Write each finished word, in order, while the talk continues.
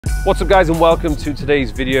What's up guys and welcome to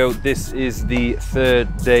today's video. This is the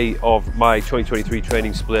third day of my 2023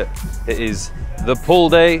 training split. It is the pull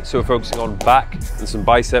day, so we're focusing on back and some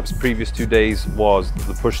biceps. Previous 2 days was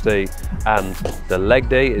the push day, and the leg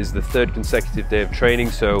day is the third consecutive day of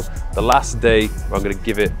training. So the last day I'm going to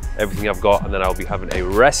give it everything I've got, and then I'll be having a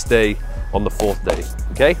rest day on the fourth day.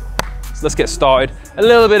 Okay, so let's get started. A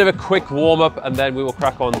little bit of a quick warm up, and then we will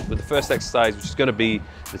crack on with the first exercise, which is going to be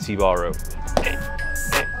the T-bar row.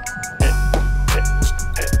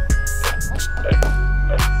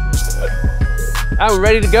 And we're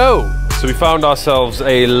ready to go. So we found ourselves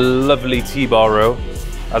a lovely T-bar row.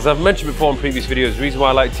 As I've mentioned before in previous videos, the reason why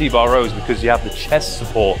I like T-bar row is because you have the chest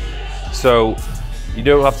support. So you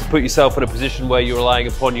don't have to put yourself in a position where you're relying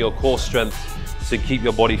upon your core strength to keep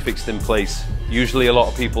your body fixed in place. Usually a lot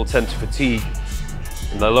of people tend to fatigue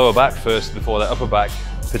in their lower back first before their upper back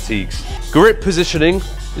fatigues. Grip positioning,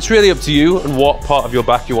 it's really up to you and what part of your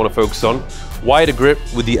back you want to focus on. Wider grip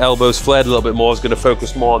with the elbows flared a little bit more is going to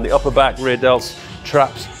focus more on the upper back, rear delts,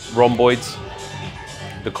 traps, rhomboids.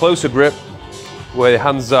 The closer grip, where your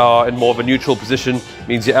hands are in more of a neutral position,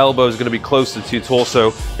 means your elbows are going to be closer to your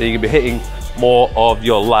torso and you're going to be hitting more of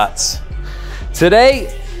your lats.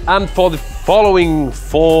 Today and for the following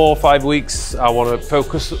 4 or 5 weeks, I want to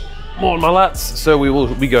focus more on my lats, so we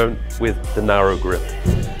will be going with the narrow grip.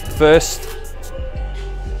 First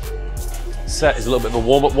set is a little bit of a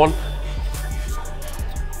warm-up one.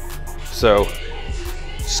 So,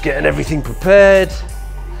 just getting everything prepared,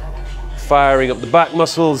 firing up the back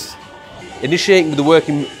muscles, initiating with the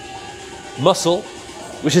working muscle,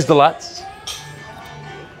 which is the lats.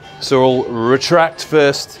 So we'll retract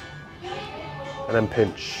first, and then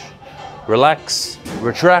pinch. Relax,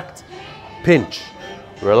 retract, pinch.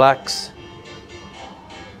 Relax,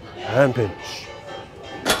 and pinch.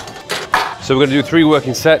 So we're gonna do 3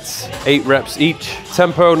 working sets, 8 reps each.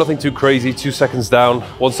 Tempo, nothing too crazy, 2 seconds down,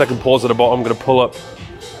 1 second pause at the bottom. I'm gonna pull up,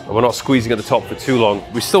 and we're not squeezing at the top for too long.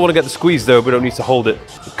 We still wanna get the squeeze though, but we don't need to hold it.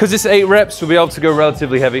 Because it's 8 reps, we'll be able to go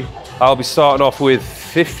relatively heavy. I'll be starting off with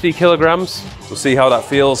 50 kilograms. We'll see how that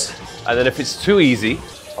feels. And then if it's too easy,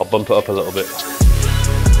 I'll bump it up a little bit.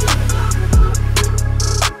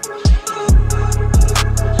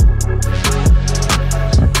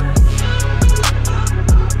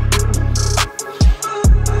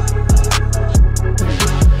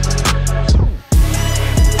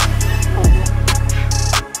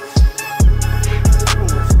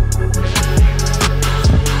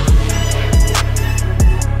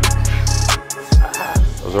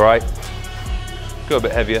 All right, go a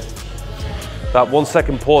bit heavier. That 1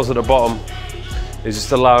 second pause at the bottom is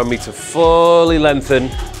just allowing me to fully lengthen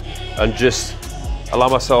and just allow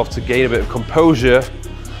myself to gain a bit of composure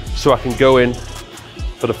so I can go in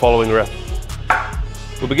for the following rep.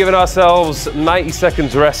 We'll be giving ourselves 90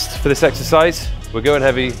 seconds rest for this exercise. We're going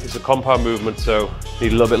heavy, it's a compound movement, so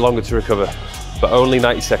need a little bit longer to recover, but only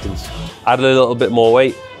 90 seconds. Added a little bit more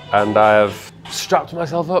weight, and I have strapped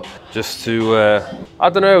myself up just to, I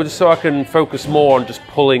don't know, just so I can focus more on just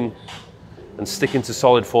pulling and sticking to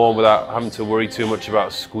solid form without having to worry too much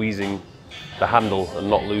about squeezing the handle and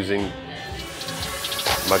not losing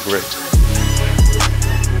my grip.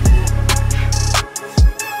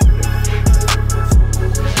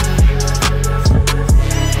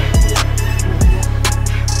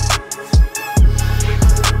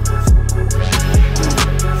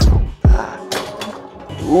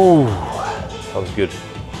 Ooh. That was good.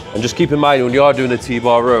 And just keep in mind when you are doing the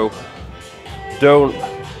T-bar row, don't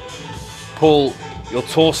pull your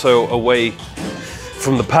torso away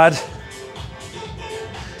from the pad.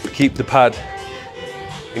 Keep the pad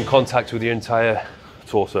in contact with your entire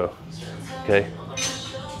torso, okay?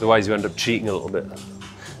 Otherwise you end up cheating a little bit,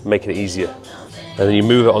 making it easier. And then you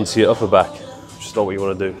move it onto your upper back, which is not what you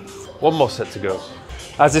want to do. 1 more set to go.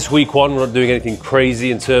 As this week 1, we're not doing anything crazy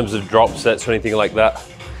in terms of drop sets or anything like that.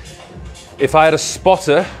 If I had a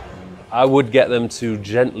spotter, I would get them to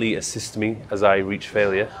gently assist me as I reach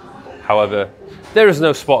failure. However, there is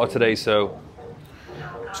no spotter today, so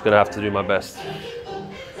I'm just gonna have to do my best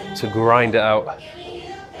to grind it out.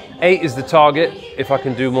 8 is the target. If I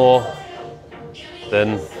can do more,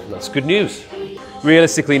 then that's good news.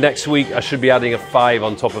 Realistically, next week, I should be adding a 5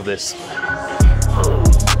 on top of this.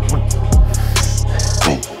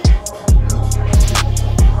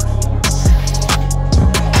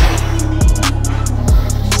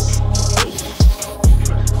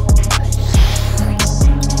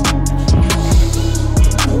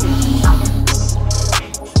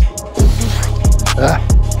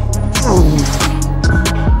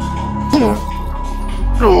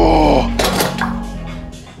 Oh.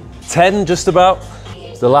 10 just about.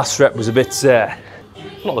 The last rep was a bit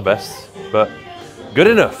Not the best, but good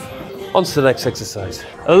enough. On to the next exercise.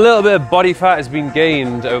 A little bit of body fat has been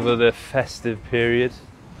gained over the festive period,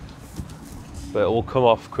 but it will come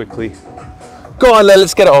off quickly. Go on,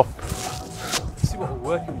 let's get it off. Let's see what we're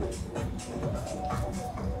working with.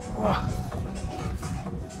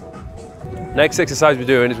 Next exercise we're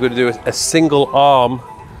doing is we're going to do a single arm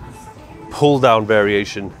pull down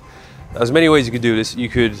variation. There's many ways you could do this. You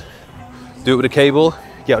could do it with a cable,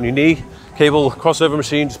 get on your knee, cable, crossover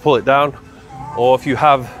machine, just pull it down. Or if you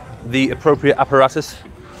have the appropriate apparatus,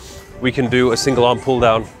 we can do a single arm pull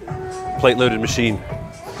down plate loaded machine.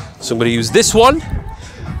 So I'm going to use this one,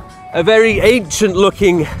 a very ancient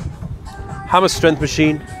looking hammer strength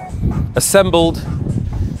machine, assembled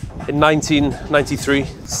in 1993,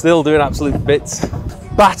 still doing absolute bits,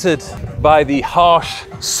 battered by the harsh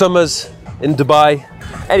summers in Dubai.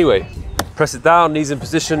 Anyway, press it down, knees in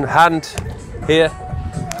position, hand here.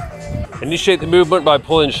 Initiate the movement by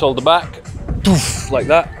pulling shoulder back, like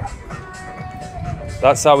that.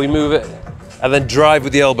 That's how we move it. And then drive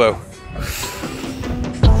with the elbow.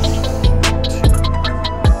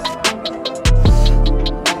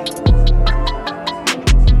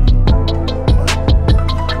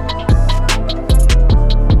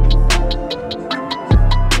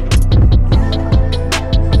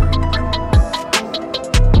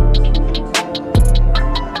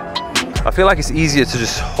 I feel like it's easier to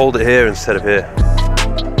just hold it here instead of here.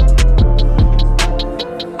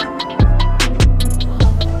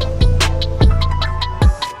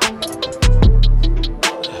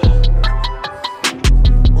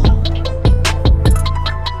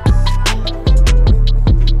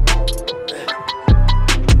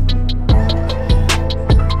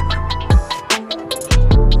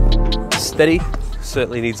 Steady,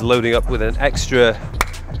 certainly needs loading up with an extra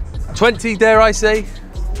 20, dare I say.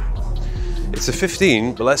 It's a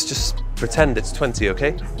 15, but let's just pretend it's 20,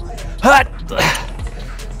 okay? I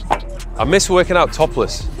miss working out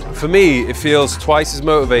topless. For me, it feels twice as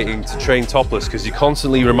motivating to train topless because you're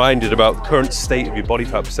constantly reminded about the current state of your body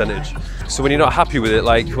fat percentage. So when you're not happy with it,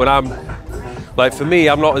 like for me,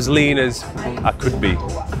 I'm not as lean as I could be.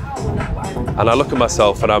 And I look at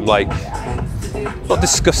myself and I'm like, not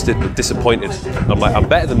disgusted, but disappointed. I'm like, I'm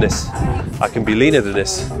better than this. I can be leaner than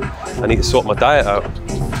this. I need to sort my diet out.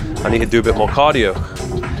 I need to do a bit more cardio.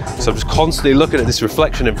 So I'm just constantly looking at this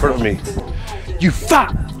reflection in front of me. You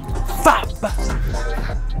fat bastard.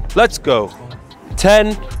 Let's go.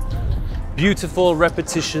 10 beautiful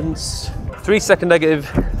repetitions. 3 second negative.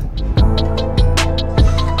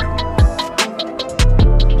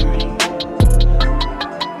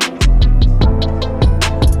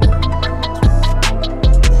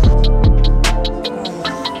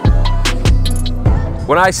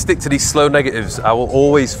 When I stick to these slow negatives, I will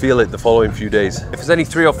always feel it the following few days. If there's any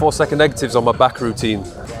 3 or 4 second negatives on my back routine,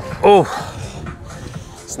 oh,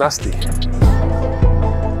 it's nasty.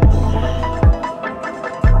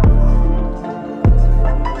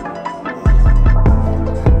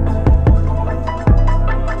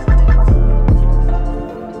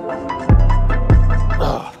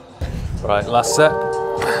 Right, last set.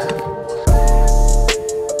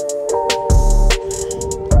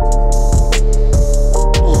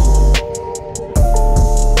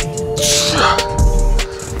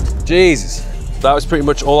 Jesus, that was pretty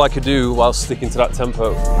much all I could do while sticking to that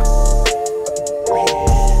tempo.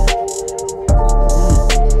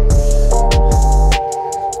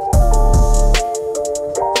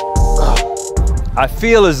 I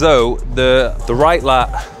feel as though the right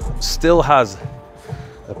lat still has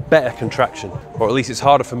a better contraction, or at least it's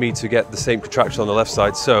harder for me to get the same contraction on the left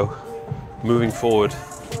side. So moving forward,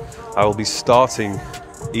 I will be starting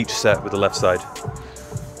each set with the left side,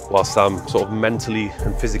 whilst I'm sort of mentally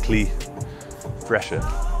and physically fresher.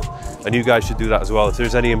 And you guys should do that as well. If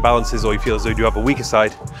there's any imbalances or you feel as though you have a weaker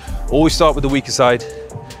side, always start with the weaker side.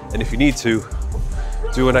 And if you need to,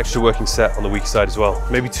 do an extra working set on the weaker side as well.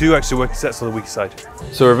 Maybe 2 extra working sets on the weaker side.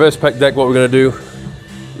 So reverse pec deck, what we're gonna do,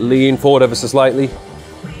 lean forward ever so slightly,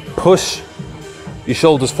 push your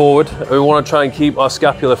shoulders forward. And we wanna try and keep our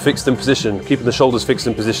scapula fixed in position, keeping the shoulders fixed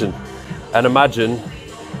in position. And imagine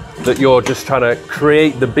that you're just trying to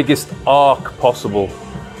create the biggest arc possible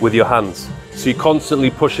with your hands. So you're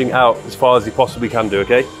constantly pushing out as far as you possibly can do,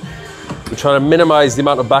 okay? We're trying to minimize the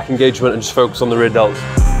amount of back engagement and just focus on the rear delts.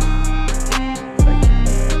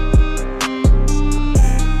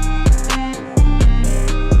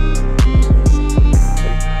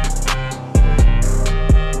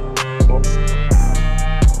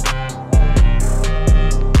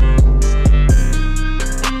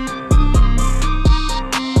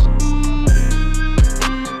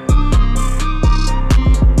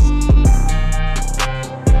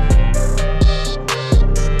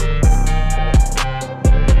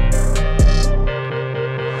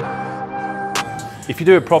 If you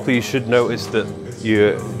do it properly, you should notice that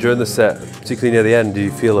during the set, particularly near the end, you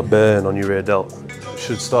feel a burn on your rear delt. It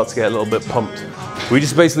should start to get a little bit pumped. We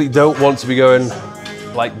just basically don't want to be going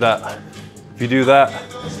like that. If you do that,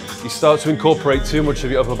 you start to incorporate too much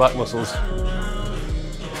of your upper back muscles.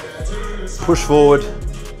 Push forward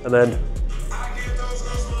and then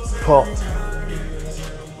pop,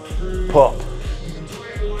 pop.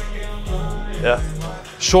 Yeah.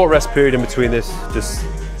 Short rest period in between this, just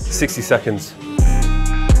 60 seconds.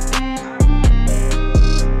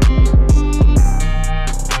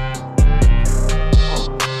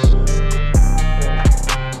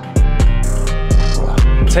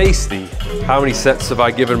 Tasty. How many sets have I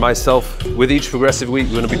given myself? With each progressive week,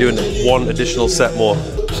 we're going to be doing one additional set more.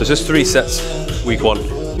 So just 3 sets, week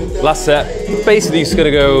 1. Last set, basically just going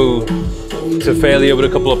to go to failure with a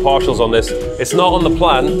couple of partials on this. It's not on the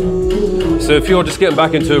plan, so if you're just getting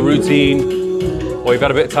back into a routine, or you've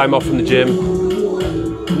had a bit of time off from the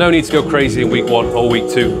gym, no need to go crazy in week 1 or week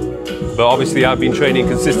 2. But obviously I've been training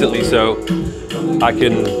consistently, so I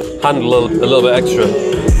can handle a little bit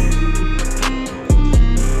extra.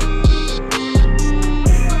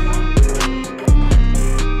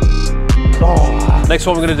 Next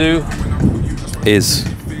one we're going to do is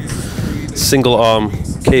single arm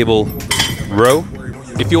cable row.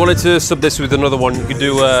 If you wanted to sub this with another one, you could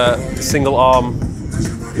do a single arm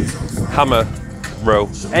hammer row.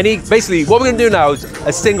 Basically, what we're going to do now is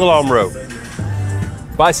a single arm row.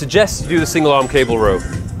 But I suggest you do the single arm cable row.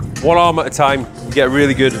 1 arm at a time, you get a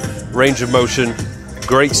really good range of motion,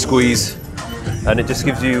 great squeeze, and it just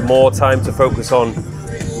gives you more time to focus on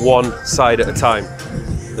one side at a time.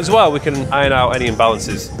 As well, we can iron out any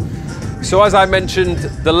imbalances. So as I mentioned,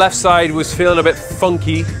 the left side was feeling a bit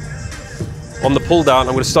funky on the pull down.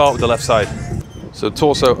 I'm going to start with the left side. So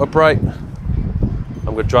torso upright. I'm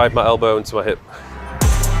going to drive my elbow into my hip.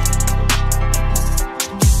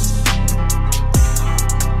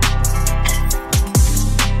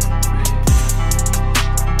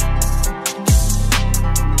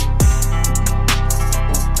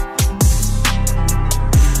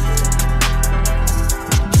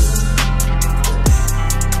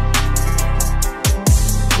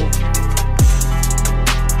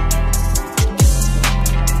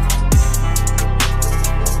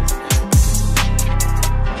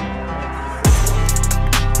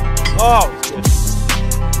 Oh, good.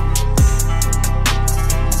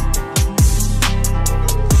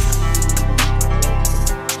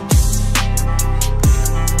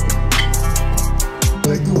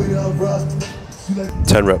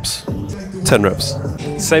 Ten reps. 10 reps.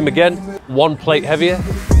 Same again. 1 plate heavier.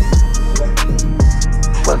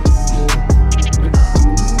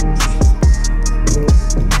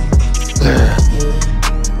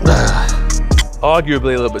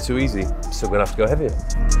 Arguably a little bit too easy, so we're gonna have to go heavier.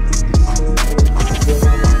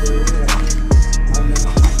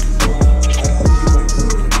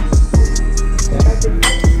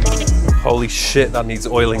 Holy shit, that needs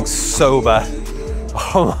oiling so bad.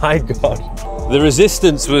 Oh my God. The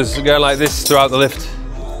resistance was going like this throughout the lift.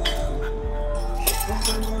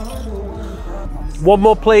 1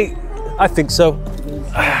 more plate? I think so.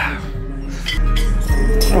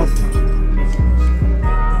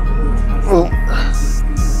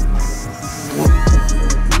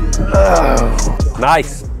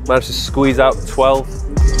 Nice. Managed to squeeze out 12.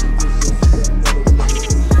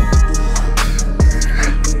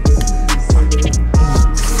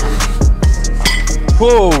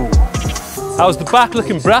 Whoa. How's the back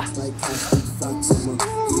looking, bruh?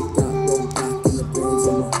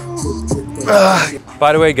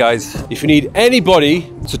 By the way, guys, if you need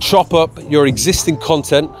anybody to chop up your existing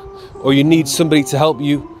content, or you need somebody to help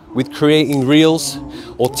you with creating reels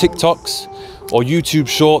or TikToks or YouTube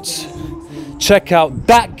shorts, check out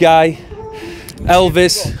that guy,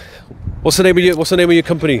 Elvis. What's the name of your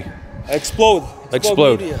company? Explode.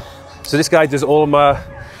 Media. So this guy does all of my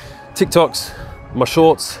TikToks, my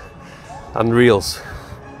shorts and reels,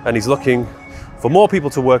 and he's looking for more people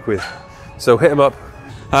to work with. So hit him up.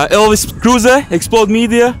 Elvis Cruiser, Explode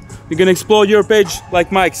Media. We're gonna explode your page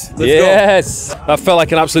like Mike's. Let's go. That felt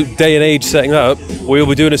like an absolute day and age setting that up. We'll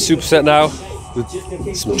be doing a superset now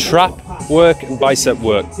with some trap work and bicep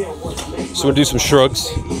work. So we'll do some shrugs.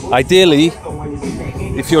 Ideally,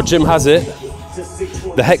 if your gym has it,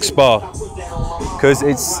 the hex bar, because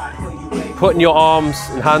it's putting your arms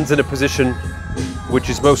and hands in a position which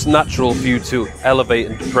is most natural for you to elevate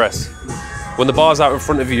and depress. When the bar's out in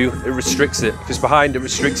front of you, it restricts it. If it's behind, it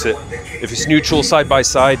restricts it. If it's neutral, side by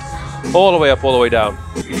side, all the way up, all the way down.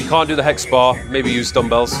 If you can't do the hex bar, maybe use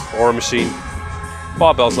dumbbells or a machine.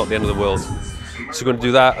 Barbell's not the end of the world. So we're going to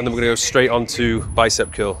do that, and then we're going to go straight on to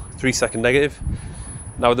bicep curl. 3 second negative.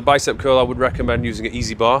 Now with the bicep curl, I would recommend using an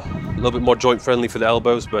easy bar, a little bit more joint friendly for the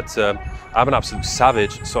elbows, but I'm an absolute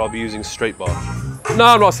savage, so I'll be using a straight bar. No,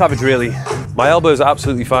 I'm not savage really. My elbows are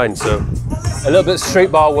absolutely fine, so a little bit of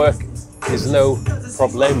straight bar work is no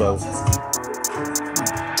problemo.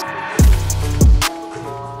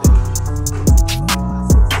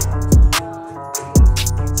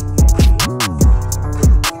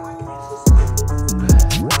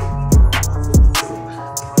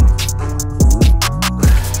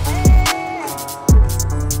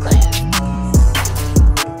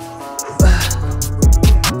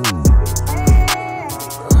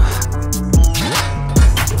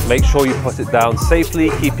 Make sure you put it down safely,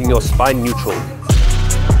 keeping your spine neutral.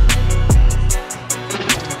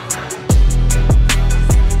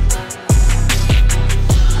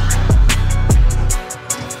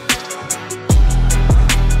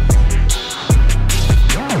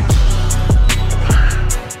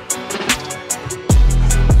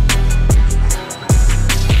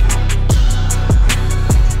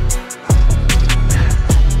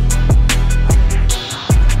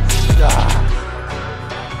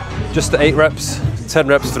 Just the 8 reps, 10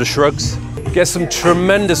 reps for the shrugs. Get some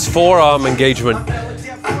tremendous forearm engagement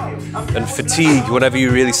and fatigue whenever you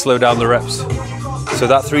really slow down the reps. So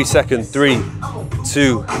that 3 second, 3,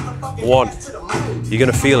 2, 1, you're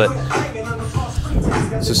gonna feel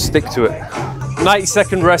it. So stick to it.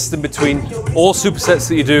 90-second rest in between. All supersets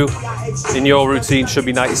that you do in your routine should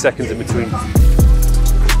be 90 seconds in between.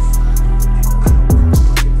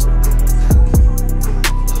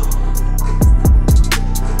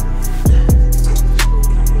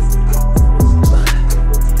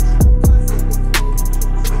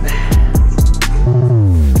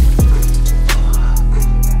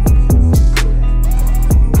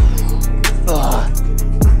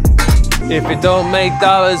 If it don't make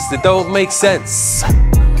dollars, it don't make sense.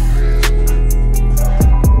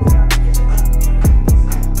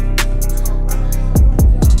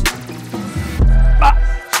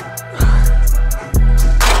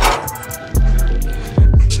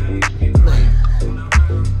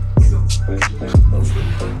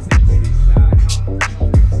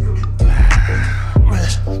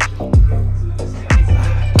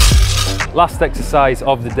 Last exercise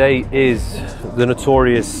of the day is the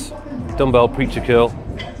notorious dumbbell preacher curl.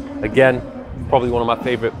 Again, probably one of my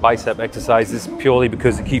favorite bicep exercises, purely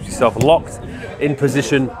because it keeps yourself locked in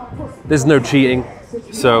position. There's no cheating.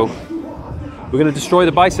 So we're going to destroy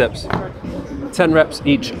the biceps. 10 reps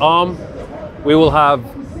each arm. We will have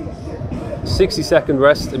 60-second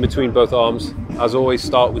rest in between both arms. As always,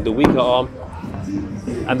 start with the weaker arm.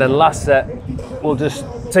 And then last set, we'll just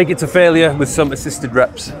take it to failure with some assisted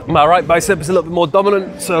reps. My right bicep is a little bit more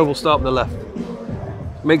dominant, so we'll start with the left.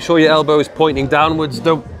 Make sure your elbow is pointing downwards.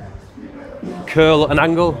 Don't curl at an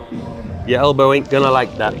angle. Your elbow ain't gonna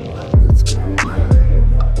like that.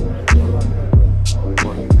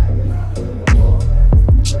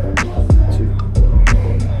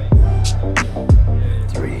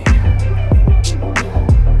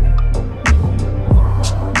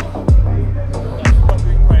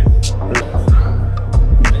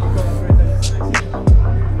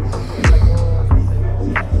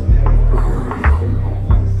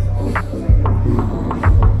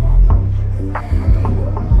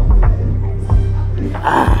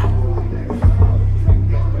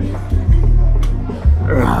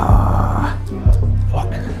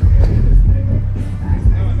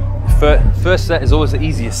 First set is always the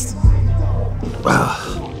easiest.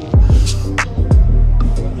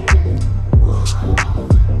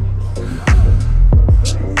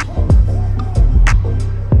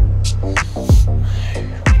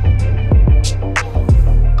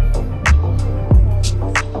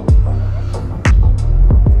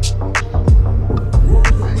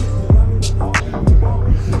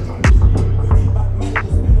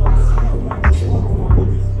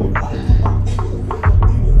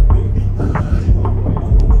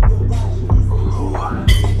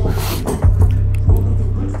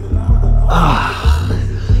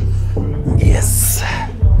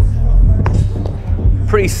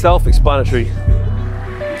 Pretty self-explanatory.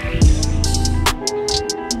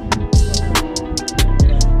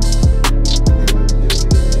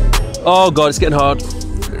 Oh God, it's getting hard.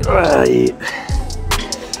 Right.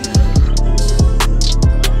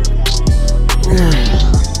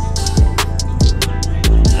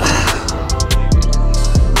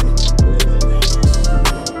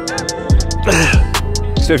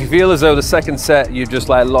 So if you feel as though the second set you've just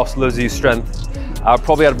like lost loads of your strength, I'd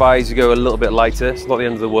probably advise you go a little bit lighter. It's not the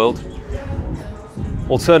end of the world.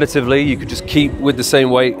 Alternatively, you could just keep with the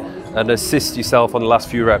same weight and assist yourself on the last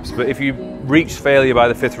few reps. But if you reach failure by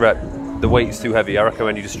the 5th rep, the weight is too heavy, I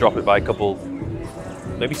recommend you just drop it by a couple,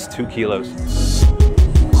 maybe 2 kilos.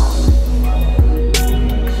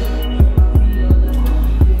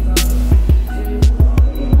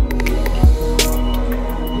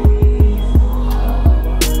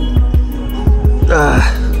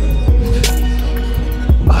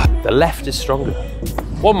 The left is stronger.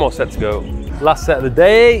 One more set to go. Last set of the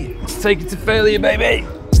day. Let's take it to failure, baby.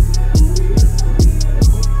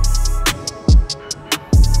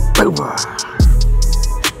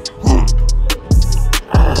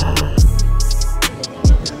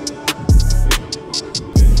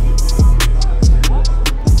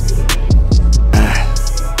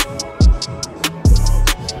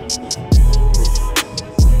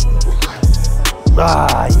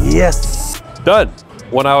 Yes. Done.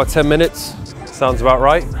 1 hour, 10 minutes. Sounds about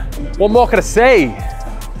right. What more can I say?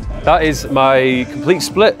 That is my complete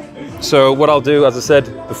split. So what I'll do, as I said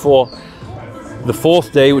before, the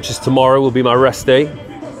 4th day, which is tomorrow, will be my rest day.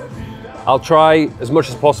 I'll try as much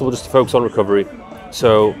as possible just to focus on recovery.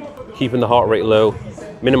 So keeping the heart rate low,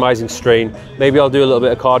 minimizing strain. Maybe I'll do a little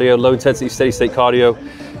bit of cardio, low intensity, steady state cardio,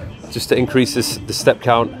 just to increase the step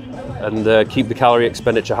count and keep the calorie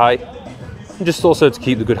expenditure high. And just also to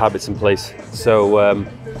keep the good habits in place. So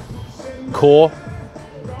core,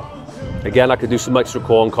 again, I could do some extra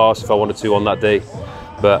core and cast if I wanted to on that day,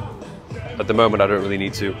 but at the moment I don't really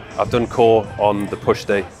need to. I've done core on the push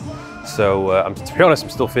day, so to be honest,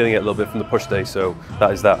 I'm still feeling it a little bit from the push day, so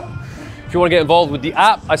that is that. If you want to get involved with the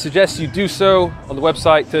app, I suggest you do so on the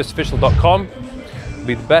website thirstofficial.com. It'll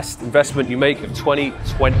be the best investment you make of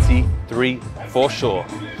 2023 for sure.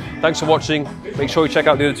 Thanks for watching. Make sure you check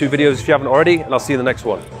out the other 2 videos if you haven't already, and I'll see you in the next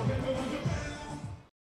one.